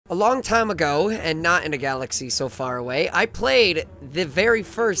A long time ago, and not in a galaxy so far away, I played the very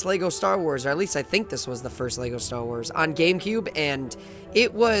first LEGO Star Wars, or at least I think this was the first LEGO Star Wars, on GameCube, and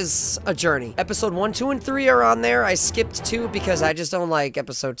it was a journey. Episode 1, 2, and 3 are on there. I skipped 2 because I just don't like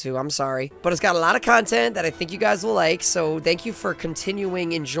episode 2. I'm sorry. But it's got a lot of content that I think you guys will like, so thank you for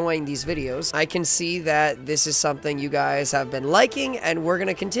continuing enjoying these videos. I can see that this is something you guys have been liking, and we're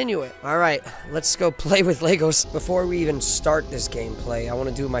gonna continue it. Alright, let's go play with Legos. Before we even start this gameplay, I want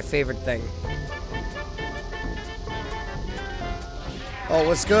to do my favorite thing. Oh,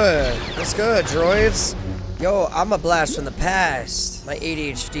 what's good? What's good, droids? Yo, I'm a blast from the past. My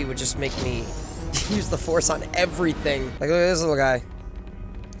ADHD would just make me use the Force on everything. Like, look at this little guy.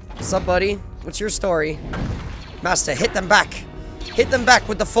 What's up, buddy? What's your story? Master, hit them back. Hit them back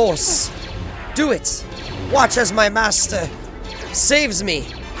with the Force. Do it. Watch as my master saves me.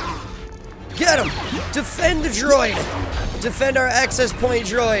 Get him. Defend the droid. Defend our access point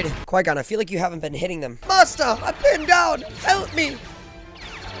droid. Qui-Gon, I feel like you haven't been hitting them. Master, I've been down. Help me.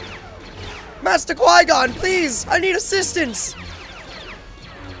 Master Qui-Gon, please! I need assistance!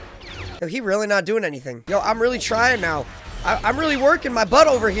 Yo, he really not doing anything. Yo, I'm really trying now. I'm really working my butt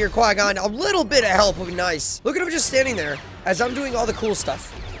over here, Qui-Gon. A little bit of help would be nice. Look at him just standing there as I'm doing all the cool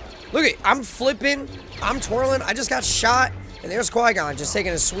stuff. Look at, I'm flipping, I'm twirling, I just got shot, and there's Qui-Gon just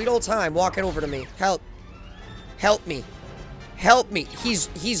taking a sweet old time walking over to me. Help. Help me. Help me.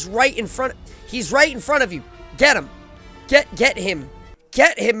 He's right in front. He's right in front of you. Get him. Get him.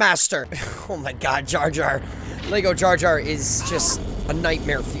 Get him, Master! Oh my god, Jar Jar. Lego Jar Jar is just a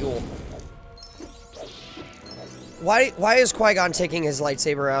nightmare fuel. Why is Qui-Gon taking his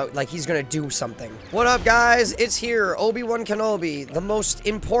lightsaber out like he's gonna do something? What up, guys? It's here, Obi-Wan Kenobi, the most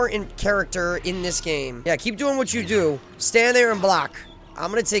important character in this game. Yeah, keep doing what you do. Stand there and block. I'm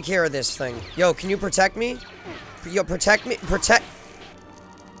gonna take care of this thing. Yo, can you protect me? Yo, protect me. Protect.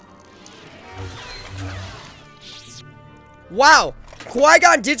 Wow!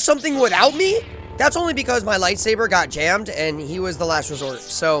 Qui-Gon did something without me? That's only because my lightsaber got jammed and he was the last resort.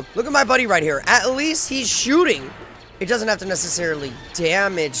 So, look at my buddy right here. At least he's shooting. It doesn't have to necessarily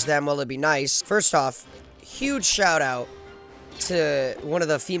damage them. Well, it'd be nice. First off, huge shout out to one of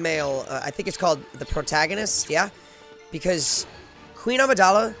the female, I think it's called the protagonist, yeah? Because Queen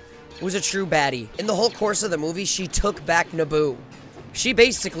Amidala was a true baddie. In the whole course of the movie, she took back Naboo. She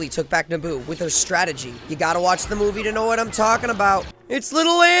basically took back Naboo with her strategy. You gotta watch the movie to know what I'm talking about. It's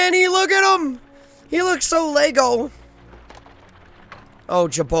little Annie, look at him! He looks so Lego. Oh,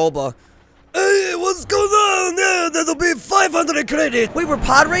 Jaboba. Hey, what's going on? That'll be 500 credit. Wait, we're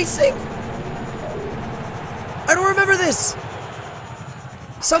pod racing? I don't remember this.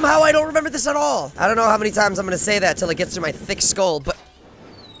 Somehow I don't remember this at all. I don't know how many times I'm gonna say that till it gets to my thick skull, but...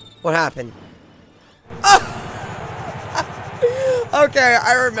 What happened? Oh! Okay,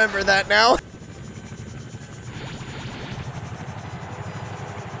 I remember that now.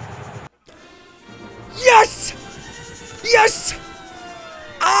 Yes! Yes!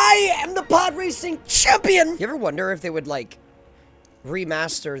 I am the pod racing champion! You ever wonder if they would, like,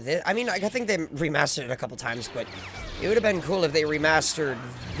 remaster this? I mean, I think they remastered it a couple times, but it would have been cool if they remastered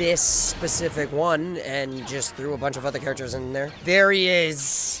this specific one and just threw a bunch of other characters in there. There he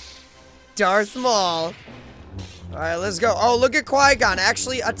is. Darth Maul. Alright, let's go. Oh, look at Qui-Gon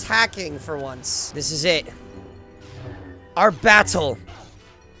actually attacking for once. This is it. Our battle.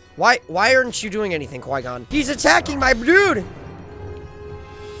 Why aren't you doing anything, Qui-Gon? He's attacking my dude!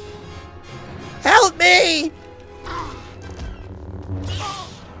 Help me!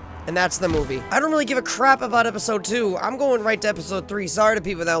 And that's the movie. I don't really give a crap about episode 2. I'm going right to episode 3. Sorry to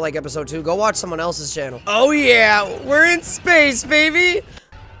people that like episode 2. Go watch someone else's channel. Oh yeah, we're in space, baby!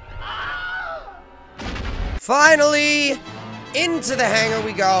 Finally, into the hangar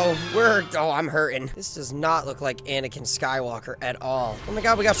we go. Oh, I'm hurting. This does not look like Anakin Skywalker at all. Oh my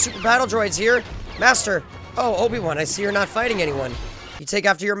god, we got super battle droids here. Master. Oh, Obi-Wan, I see you're not fighting anyone. You take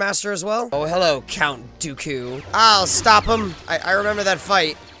after your master as well? Oh, hello, Count Dooku. I'll stop him. I remember that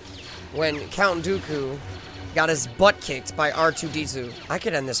fight when Count Dooku got his butt kicked by R2-D2. I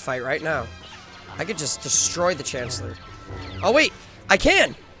could end this fight right now. I could just destroy the Chancellor. Oh, wait, I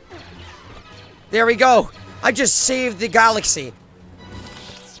can. There we go. I just saved the galaxy.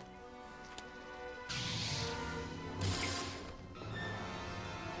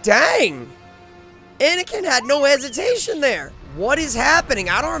 Dang! Anakin had no hesitation there. What is happening?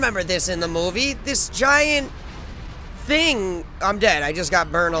 I don't remember this in the movie. This giant thing. I'm dead. I just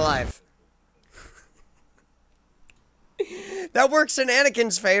got burned alive. That works in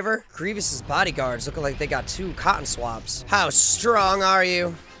Anakin's favor. Grievous's bodyguards look like they got 2 cotton swabs. How strong are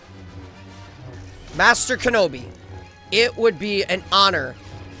you? Master Kenobi, it would be an honor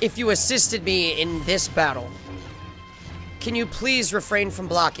if you assisted me in this battle. Can you please refrain from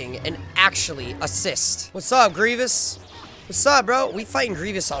blocking and actually assist? What's up, Grievous? What's up, bro? We fighting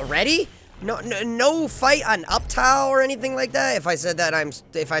Grievous already? No fight on Uptow or anything like that? If I said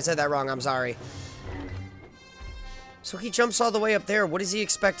that wrong, I'm sorry. So he jumps all the way up there. What does he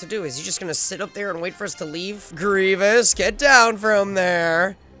expect to do? Is he just gonna sit up there and wait for us to leave? Grievous, get down from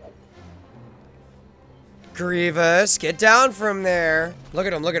there. Grievous, get down from there. Look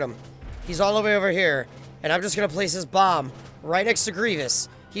at him, look at him. He's all the way over here. And I'm just gonna place his bomb right next to Grievous.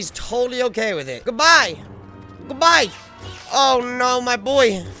 He's totally okay with it. Goodbye! Goodbye! Oh no, my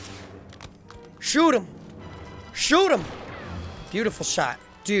boy. Shoot him. Shoot him. Beautiful shot.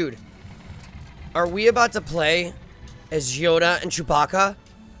 Dude, are we about to play as Yoda and Chewbacca?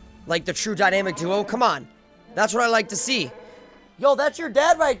 Like the true dynamic duo? Come on. That's what I like to see. Yo, that's your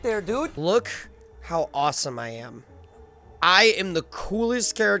dad right there, dude. Look how awesome I am. I am the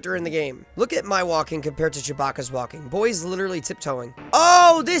coolest character in the game. Look at my walking compared to Chewbacca's walking. Boy's literally tiptoeing.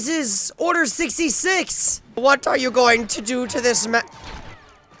 Oh, this is Order 66. What are you going to do to this man?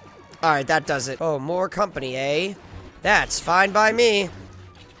 Alright, that does it. Oh, more company, eh? That's fine by me.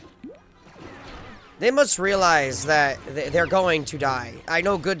 They must realize that they're going to die. I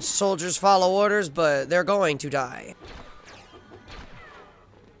know good soldiers follow orders, but they're going to die.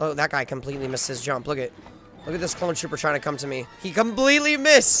 Oh, that guy completely missed his jump. Look at this clone trooper trying to come to me. He completely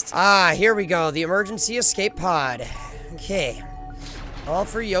missed. Ah, here we go. The emergency escape pod. Okay. All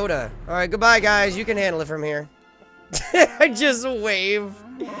for Yoda. All right, goodbye, guys. You can handle it from here. I just wave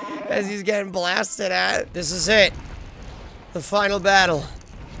as he's getting blasted at. This is it. The final battle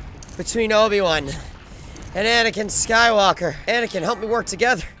between Obi-Wan and Anakin Skywalker. Anakin, help me work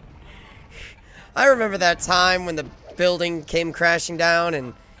together. I remember that time when the building came crashing down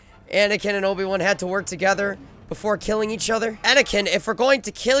and Anakin and Obi-Wan had to work together before killing each other. Anakin, if we're going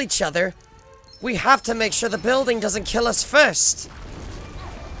to kill each other, we have to make sure the building doesn't kill us first.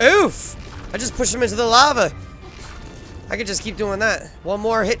 Oof! I just pushed him into the lava. I could just keep doing that. One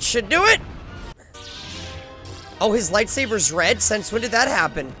more hit should do it. Oh, his lightsaber's red? Since when did that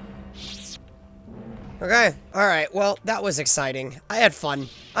happen? Okay. Alright, well, that was exciting. I had fun.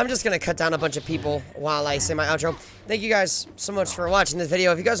 I'm just gonna cut down a bunch of people while I say my outro. Thank you guys so much for watching this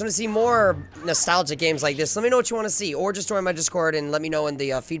video. If you guys want to see more nostalgic games like this, let me know what you want to see. Or just join my Discord and let me know in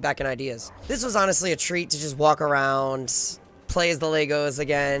the feedback and ideas. This was honestly a treat to just walk around, play as the Legos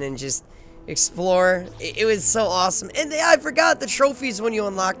again, and just explore. It was so awesome. And I forgot the trophies when you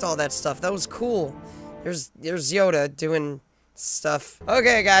unlocked all that stuff. That was cool. There's Yoda doing stuff.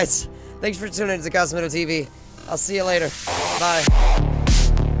 Okay, guys. Thanks for tuning into Cosmitto TV. I'll see you later. Bye.